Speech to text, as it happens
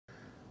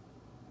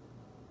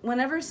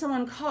whenever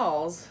someone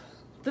calls,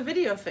 the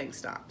video thing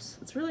stops.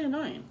 It's really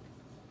annoying.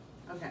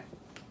 Okay,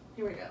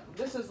 here we go.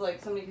 This is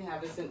like, somebody can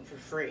have this in for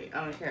free.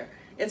 I don't care.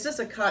 It's just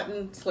a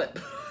cotton slip.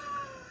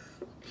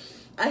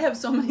 I have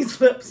so many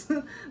slips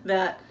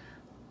that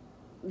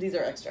these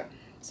are extra.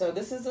 So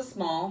this is a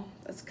small,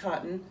 it's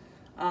cotton.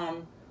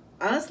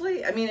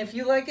 Honestly, I mean, if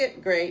you like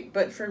it, great.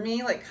 But for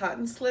me, like,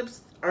 cotton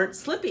slips aren't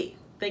slippy.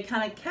 They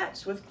kind of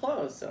catch with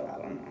clothes. So I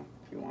don't know.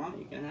 If you want,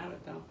 you can have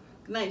it though.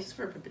 Nice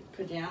for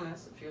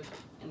pajamas if you're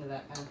into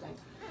that kind of thing.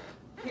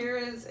 Here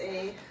is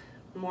a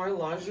more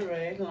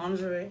lingerie.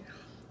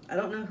 I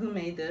don't know who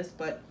made this,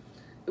 but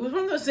it was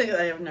one of those things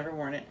I have never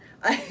worn it.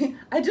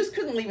 I just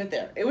couldn't leave it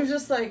there. It was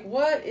just like,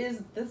 what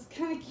is this?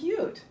 Kind of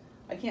cute.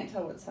 I can't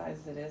tell what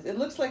size it is. It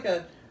looks like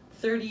a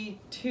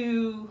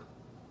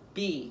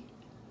 32B,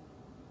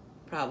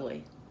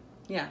 probably.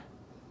 Yeah.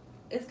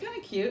 It's kind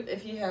of cute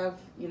if you have,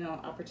 you know,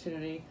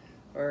 opportunity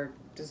or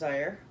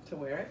desire to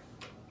wear it.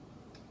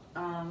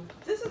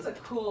 This is a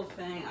cool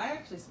thing. I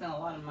actually spent a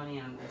lot of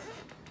money on this.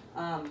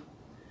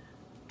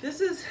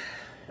 This is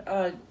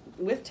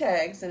with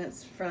tags, and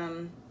it's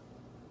from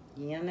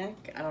Yannick.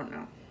 I don't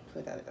know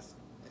who that is.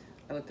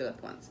 I looked it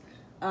up once.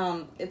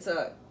 It's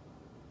a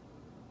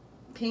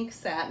pink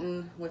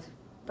satin with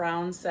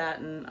brown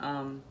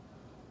satin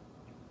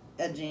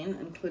edging,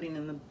 including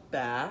in the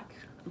back.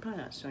 I'm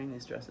probably not showing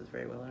these dresses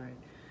very well, all right.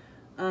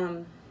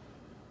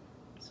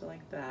 So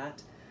like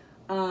that.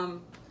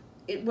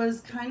 It was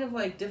kind of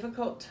like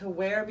difficult to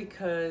wear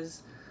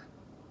because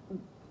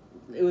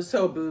it was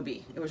so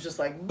booby. It was just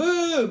like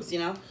boobs, you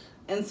know?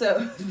 And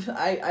so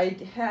I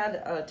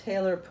had a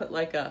tailor put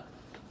like a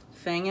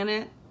thing in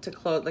it to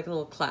close, like a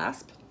little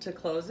clasp to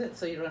close it,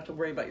 so you don't have to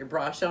worry about your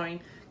bra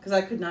showing, because I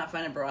could not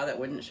find a bra that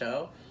wouldn't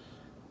show.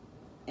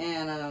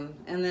 And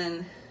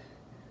then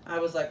I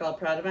was like all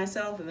proud of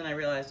myself, and then I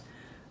realized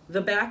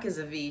the back is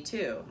a V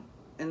too.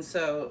 And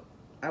so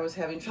I was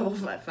having trouble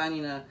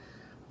finding a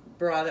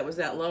bra that was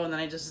that low, and then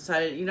I just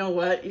decided, you know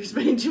what, you're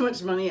spending too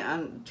much money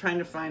on trying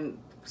to find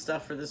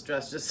stuff for this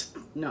dress, just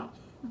no.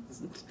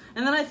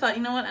 And then I thought,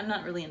 you know what, I'm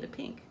not really into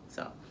pink,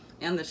 so,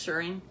 and the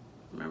shirring,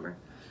 remember?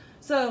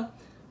 So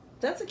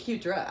that's a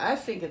cute dress. I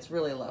think it's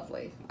really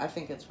lovely.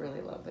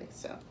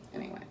 So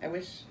anyway, I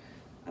wish,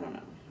 I don't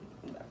know,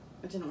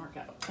 it didn't work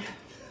out.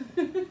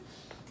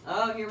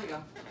 Oh, here we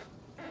go.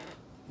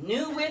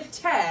 New with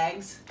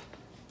tags,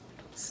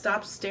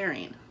 Stop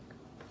Staring.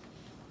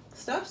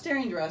 Stop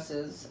Staring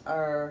dresses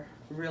are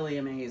really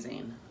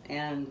amazing,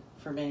 and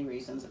for many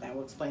reasons, and I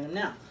will explain them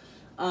now.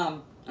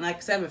 And I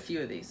have a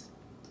few of these.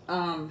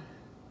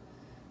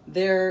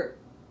 They're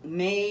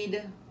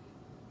made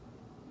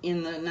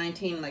in the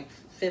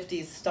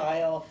 1950s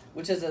style,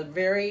 which is a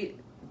very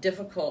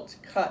difficult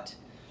cut.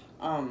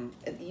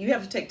 You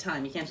have to take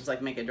time. You can't just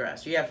like make a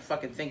dress. You have to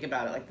fucking think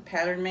about it. Like the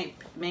pattern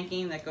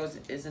making that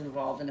is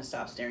involved in a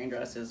Stop Staring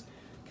dress is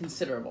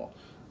considerable.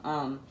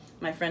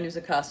 My friend who's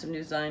a costume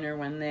designer,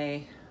 when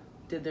they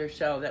did their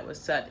show that was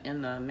set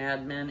in the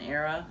Mad Men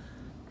era,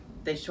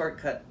 they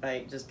shortcut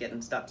by just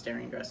getting Stop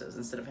Staring dresses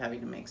instead of having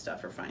to make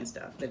stuff or find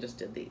stuff. They just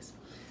did these.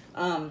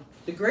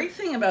 The great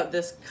thing about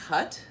this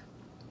cut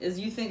is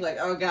you think like,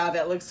 oh God,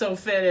 that looks so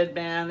fitted,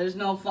 man. There's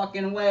no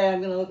fucking way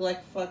I'm gonna look like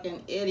a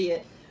fucking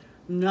idiot.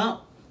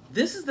 No,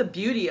 this is the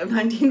beauty of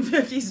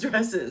 1950s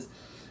dresses.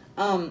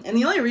 And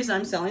the only reason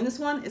I'm selling this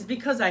one is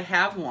because I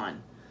have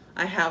one.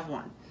 And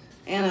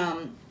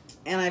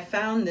I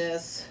found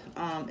this,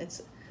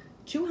 it's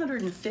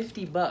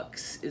 250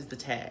 bucks is the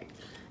tag.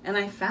 And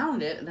I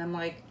found it, and I'm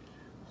like,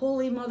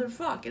 holy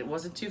motherfuck. It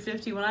wasn't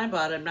 250 when I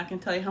bought it. I'm not going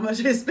to tell you how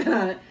much I spent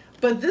on it.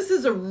 But this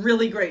is a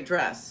really great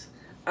dress.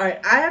 All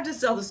right, I have to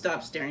sell the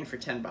Stop Staring for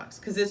 10 bucks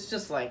because it's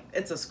just like,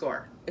 it's a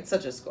score. It's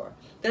such a score.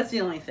 That's the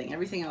only thing.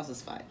 Everything else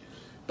is fine.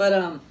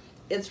 But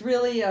it's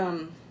really,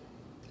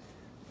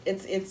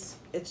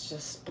 it's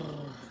just,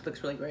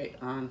 looks really great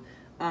on.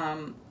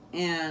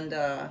 And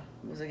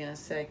what was I going to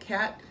say?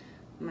 Kat,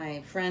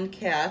 my friend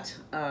Kat,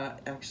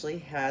 actually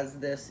has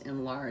this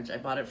in large. I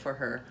bought it for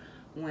her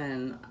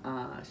when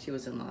she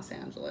was in Los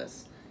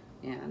Angeles,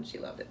 and she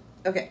loved it.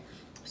 Okay,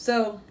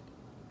 so,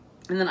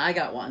 and then I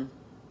got one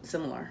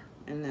similar,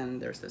 and then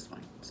there's this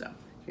one. So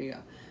here you go.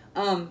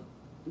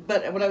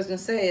 But what I was going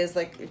to say is,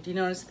 like, if you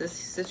notice this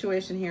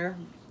situation here,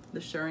 the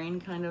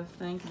shirring kind of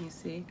thing, can you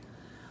see?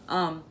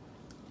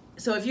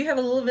 So if you have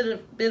a little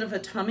bit of a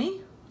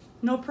tummy,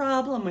 no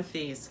problem with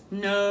these.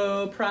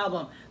 No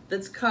problem.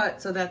 That's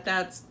cut so that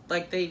that's,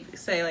 like they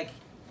say, like,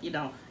 you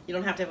know, you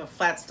don't have to have a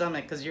flat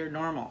stomach because you're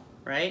normal,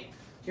 right?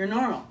 You're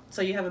normal,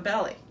 so you have a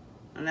belly.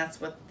 And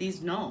that's what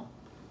these know.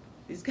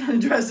 These kind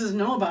of dresses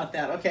know about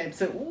that. Okay, I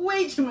spent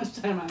way too much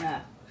time on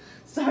that.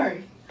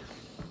 Sorry.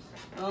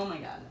 Oh my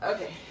God.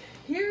 Okay,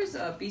 here's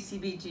a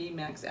BCBG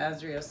Max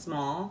Azria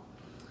Small.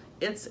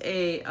 It's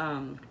a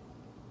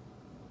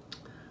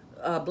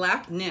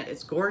black knit.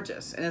 It's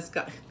gorgeous, and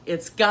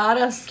it's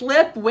got a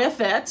slip with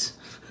it,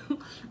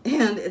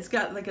 and it's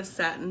got like a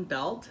satin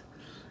belt,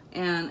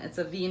 and it's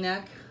a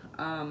V-neck.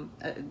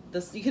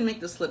 You can make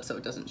the slip so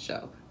it doesn't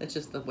show. It's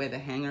just the way the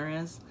hanger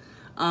is.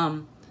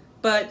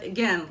 But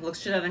again, looks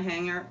shit on a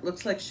hanger.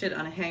 Looks like shit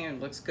on a hanger.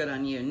 Looks good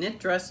on you. Knit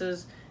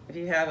dresses, if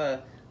you have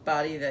a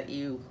body that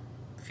you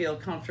feel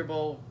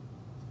comfortable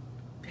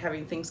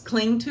having things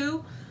cling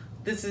to,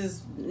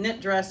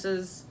 knit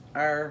dresses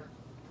are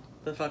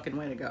the fucking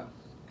way to go.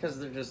 Because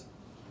they're just,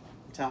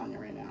 I'm telling you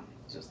right now,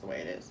 it's just the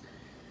way it is.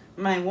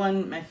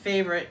 My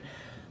favorite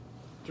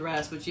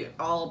dress, which you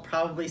all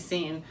probably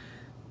seen,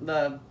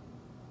 the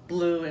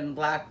blue and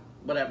black,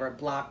 whatever,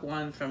 block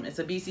one from, it's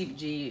a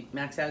BCG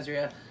Max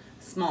Azria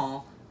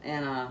small,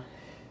 and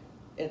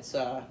it's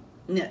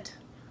knit,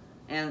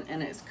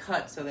 and it's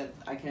cut so that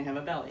I can have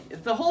a belly.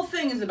 The whole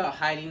thing is about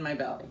hiding my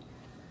belly.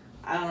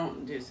 I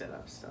don't do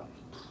sit-ups, so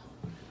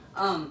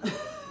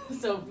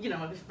so you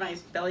know, if my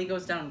belly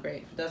goes down,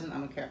 great. If it doesn't, I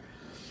don't care.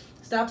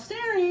 Stop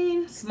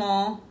staring.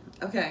 Small.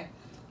 Okay.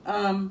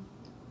 The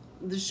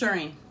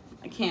shirring,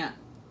 I can't.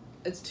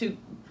 It's too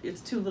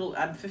little.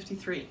 I'm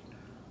 53.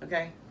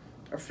 Okay,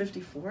 or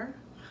 54.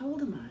 How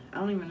old am I? I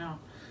don't even know.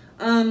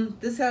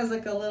 This has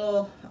like a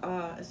little,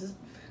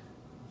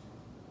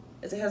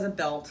 it has a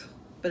belt,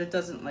 but it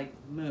doesn't like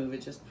move.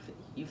 It just,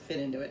 you fit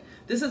into it.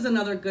 This is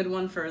another good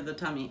one for the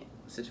tummy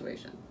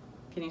situation.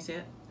 Can you see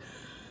it?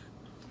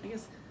 I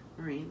guess,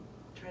 Maureen,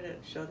 try to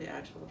show the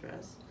actual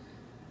dress.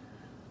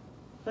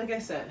 Like I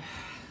said,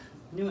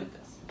 new at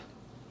this.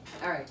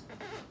 All right,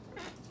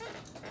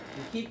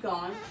 and keep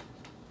going.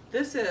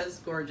 This is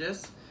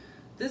gorgeous.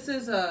 This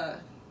is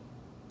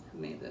who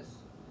made this?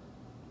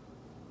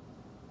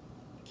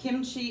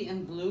 Kimchi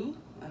and Blue.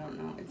 I don't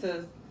know. It's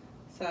a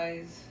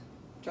size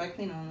dry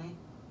clean only.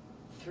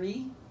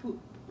 3?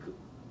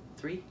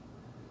 3?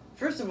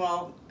 First of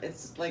all,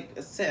 it's like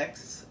a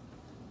 6,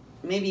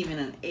 maybe even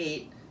an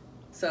 8.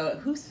 So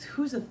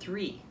who's a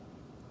 3?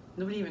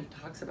 Nobody even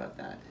talks about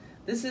that.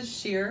 This is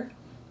sheer.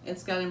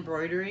 It's got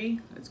embroidery.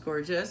 It's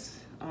gorgeous.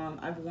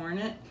 I've worn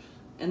it,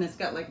 and it's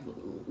got like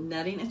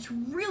netting. It's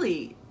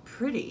really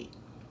pretty.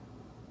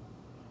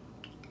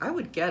 I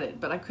would get it,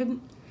 but I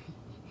couldn't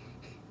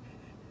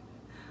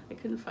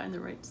find the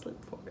right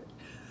slip for it.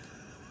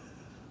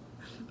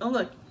 Oh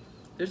look,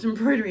 there's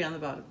embroidery on the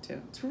bottom too.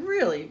 It's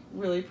really,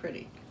 really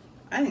pretty.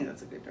 I think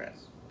that's a good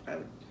dress.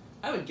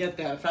 I would get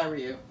that if I were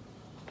you.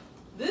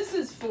 This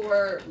was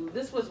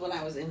when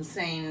I was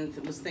insane and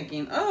was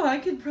thinking, oh, I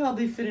could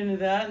probably fit into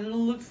that and it'll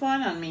look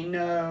fine on me.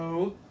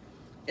 No.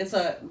 It's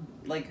a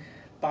like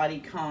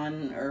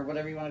bodycon or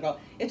whatever you want to call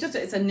it.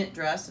 It's a knit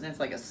dress, and it's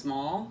like a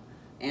small,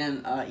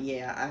 and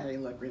yeah, I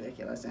look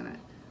ridiculous in it.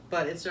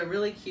 But it's a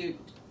really cute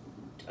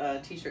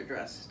t-shirt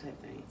dress type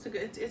thing.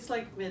 It's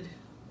like mid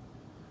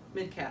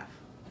calf,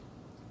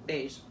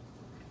 beige.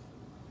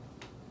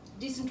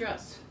 Decent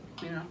dress,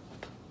 you know.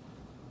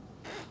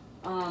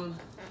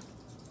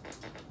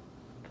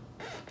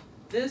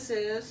 This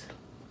is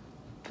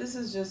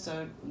just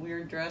a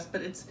weird dress,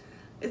 but it's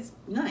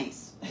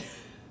nice.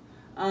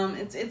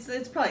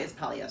 It's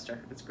polyester.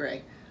 It's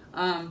gray,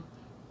 and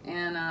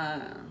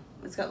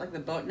it's got like the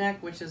boat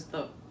neck, which is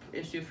the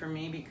issue for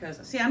me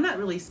because see, I'm not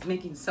really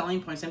making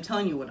selling points. I'm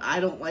telling you what I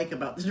don't like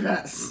about the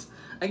dress.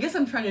 I guess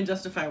I'm trying to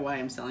justify why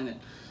I'm selling it.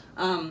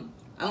 I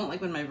don't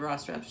like when my bra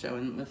straps show,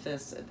 and with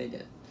this they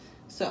did.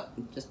 So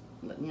just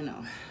letting you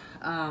know.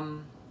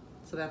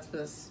 So that's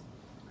this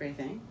gray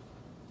thing.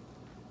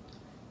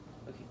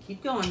 Okay,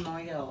 keep going, Mo.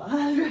 I got a lot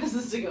of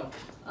dresses to go.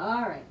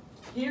 All right.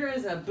 Here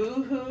is a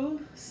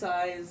Boohoo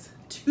size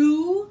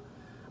 2.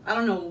 I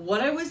don't know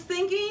what I was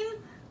thinking,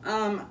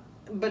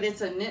 but it's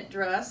a knit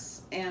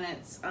dress, and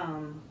it's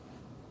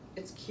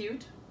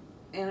cute,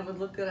 and it would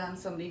look good on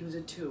somebody who's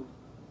a 2.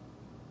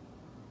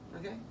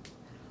 Okay?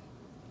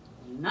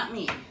 Not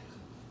me.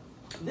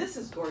 This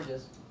is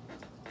gorgeous.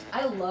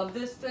 I love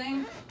this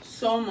thing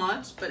so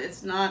much, but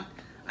it's not,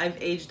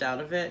 I've aged out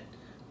of it.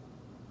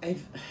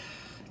 It's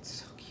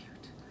so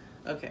cute.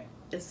 Okay,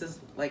 it's this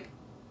like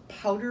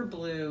powder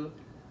blue,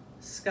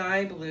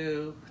 sky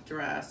blue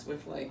dress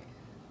with like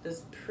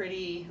this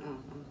pretty, oh,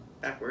 I'm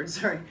backwards,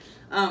 sorry.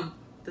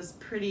 This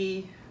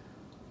pretty,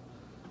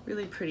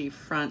 really pretty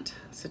front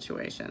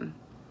situation.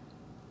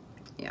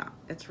 Yeah,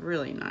 it's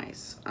really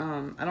nice.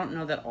 I don't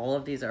know that all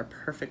of these are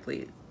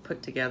perfectly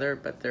put together,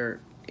 but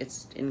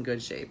it's in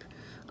good shape.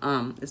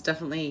 It's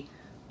definitely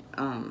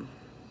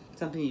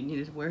something you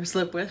needed to wear a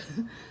slip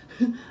with,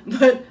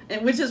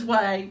 which is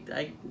why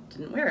I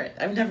didn't wear it.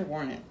 I've never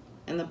worn it.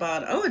 And the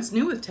bottom, oh, it's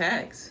new with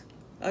tags.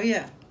 Oh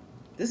yeah,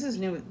 this is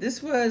new.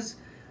 This was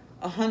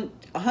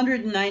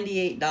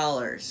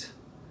 $198.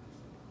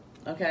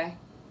 Okay,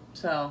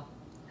 so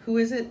who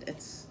is it?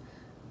 It's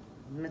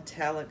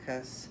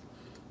Metallicus.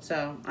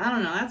 So I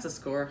don't know. That's a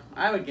score.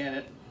 I would get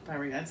it if I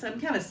were you. I'm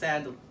kind of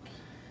sad.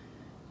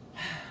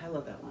 I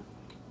love that one,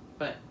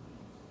 but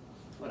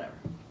whatever.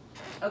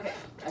 Okay,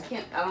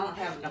 I don't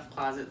have enough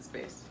closet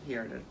space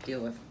here to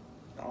deal with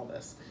all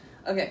this.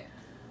 Okay,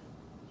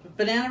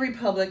 Banana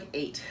Republic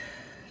 8.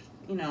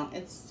 You know,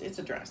 it's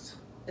a dress.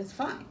 It's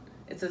fine.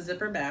 It's a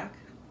zipper back.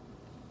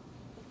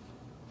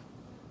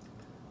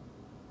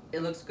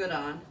 It looks good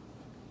on.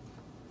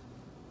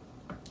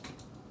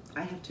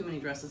 I have too many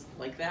dresses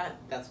like that.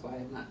 That's why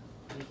I'm not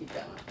going to keep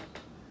that one.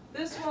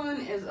 This one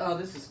is, oh,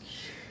 this is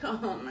cute.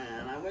 Oh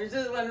man, I wish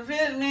this one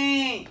fit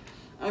me.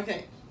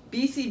 Okay,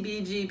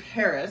 BCBG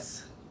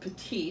Paris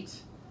Petite.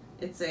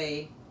 It's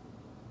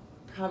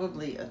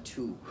probably a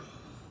 2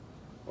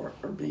 or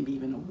maybe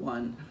even a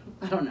 1.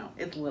 I don't know,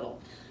 it's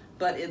little.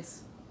 But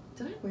it's,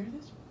 did I wear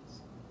this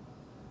once?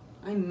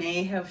 I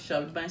may have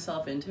shoved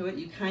myself into it.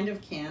 You kind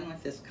of can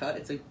with this cut.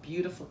 It's a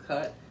beautiful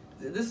cut.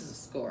 This is a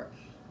score.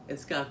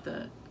 It's got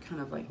the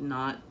kind of like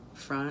knot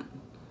front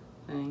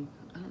thing.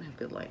 I don't have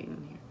good lighting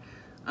in here.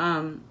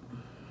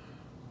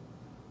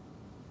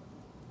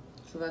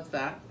 So that's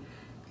that.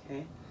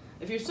 Okay.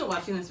 If you're still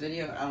watching this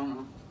video, I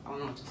don't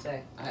know what to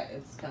say.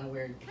 It's kind of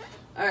weird.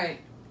 All right.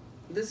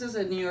 This is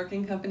a New York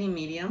 & Company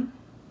medium.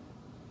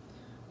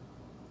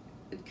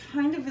 It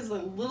kind of is a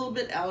little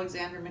bit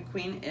Alexander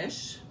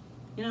McQueen-ish.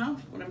 You know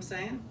what I'm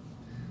saying?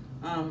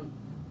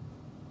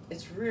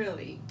 It's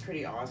really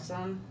pretty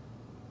awesome.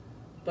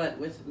 But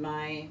with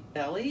my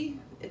belly,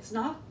 it's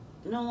no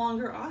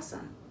longer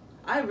awesome.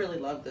 I really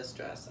love this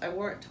dress. I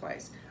wore it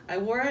twice.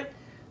 The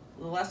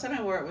last time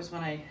I wore it was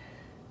when I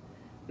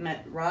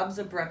met Rob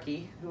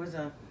Zabrecki, who was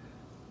a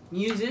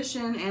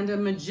musician and a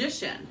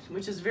magician,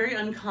 which is very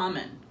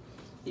uncommon.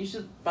 You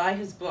should buy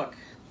his book.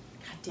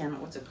 God damn it,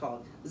 what's it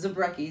called?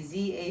 Zabrecki,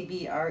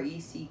 Z-A-B-R-E-C-K-Y.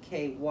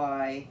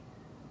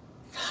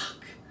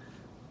 Fuck.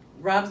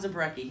 Rob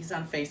Zabrecki, he's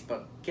on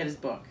Facebook. Get his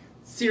book.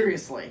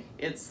 Seriously,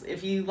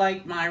 if you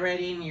like my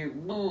writing,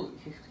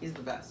 he's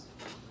the best.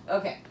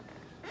 Okay,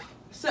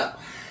 so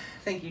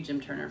thank you, Jim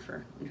Turner,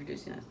 for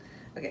introducing us.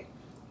 Okay,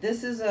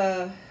 this is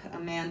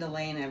Amanda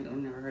Lane. I've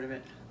never heard of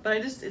it, but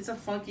it's a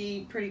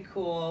funky, pretty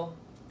cool.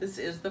 This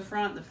is the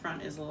front. The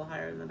front is a little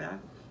higher than the back.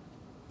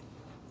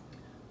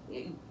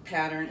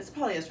 Pattern. It's a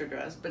polyester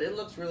dress, but it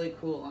looks really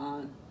cool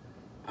on.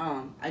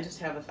 I just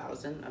have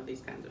 1,000 of these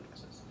kinds of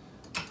dresses.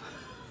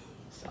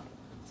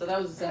 So that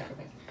was a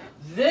sacrifice.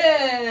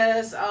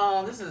 This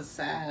is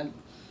sad.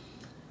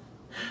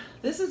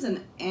 This is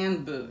an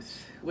Ann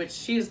Booth, which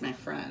she is my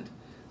friend,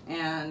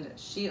 and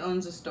she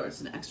owns a store.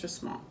 It's an extra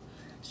small.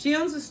 She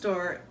owns a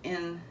store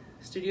in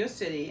Studio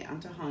City on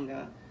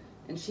Tahunga,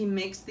 and she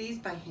makes these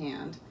by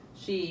hand.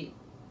 She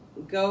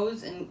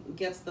goes and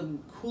gets the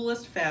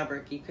coolest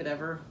fabric you could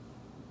ever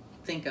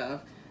think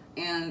of,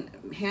 and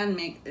hand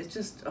make. It's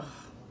just,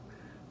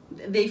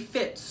 they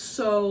fit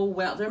so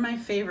well. They're my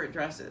favorite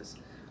dresses.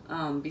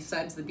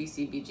 Besides the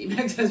BCBG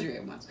Accessory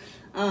ones.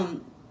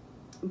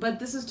 But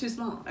this is too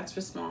small,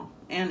 extra small.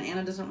 And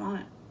Anna doesn't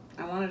want it.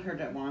 I wanted her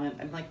to want it.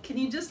 I'm like, can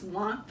you just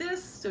want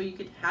this so you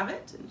could have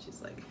it? And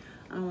she's like,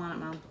 I don't want it,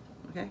 Mom.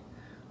 Okay?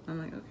 I'm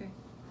like, okay.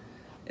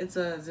 It's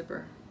a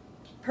zipper.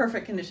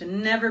 Perfect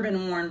condition. Never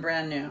been worn,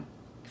 brand new.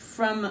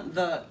 From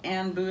the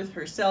Ann Booth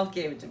herself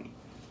gave it to me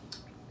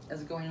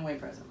as a going away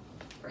present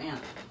for Anna.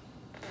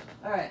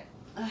 All right.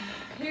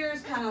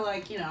 Here's kind of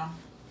like, you know,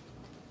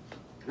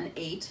 an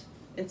 8.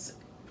 It's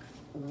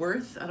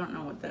worth, I don't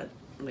know what that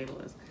label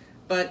is,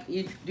 but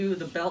you do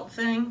the belt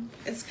thing.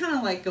 It's kind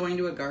of like going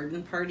to a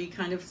garden party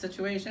kind of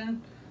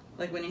situation,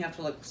 like when you have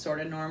to look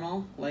sort of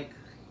normal, like,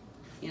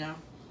 you know,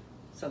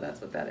 so that's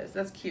what that is.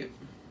 That's cute.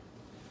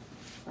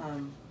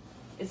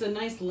 It's a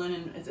nice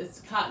linen,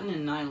 it's cotton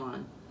and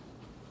nylon.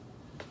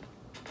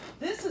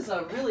 This is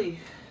a really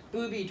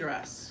booby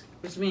dress,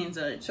 which means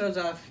it shows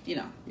off, you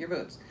know, your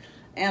boobs.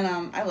 And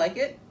I like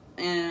it,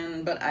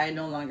 but I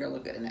no longer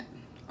look good in it.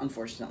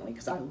 Unfortunately,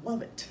 because I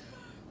love it.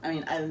 I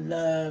mean, I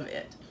love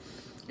it.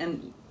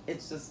 And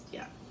it's just,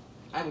 yeah,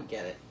 I would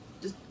get it.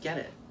 Just get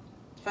it.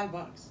 It's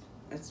 $5.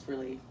 It's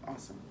really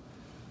awesome.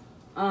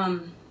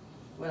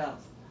 What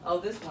else?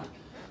 Oh, this one.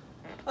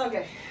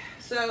 Okay,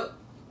 so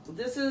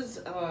this is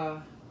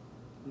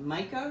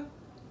mica.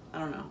 I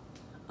don't know.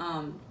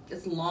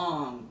 It's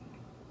long.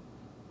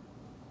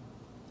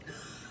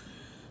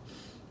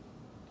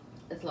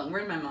 It's long. We're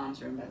in my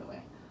mom's room, by the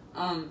way.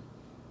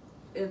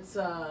 It's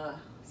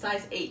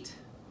size 8,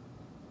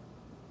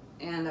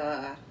 and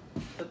the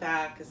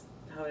back is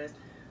how it is.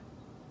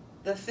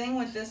 The thing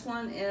with this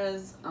one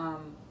is,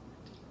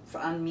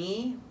 on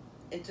me,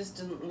 it just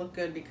didn't look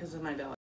good because of my belly.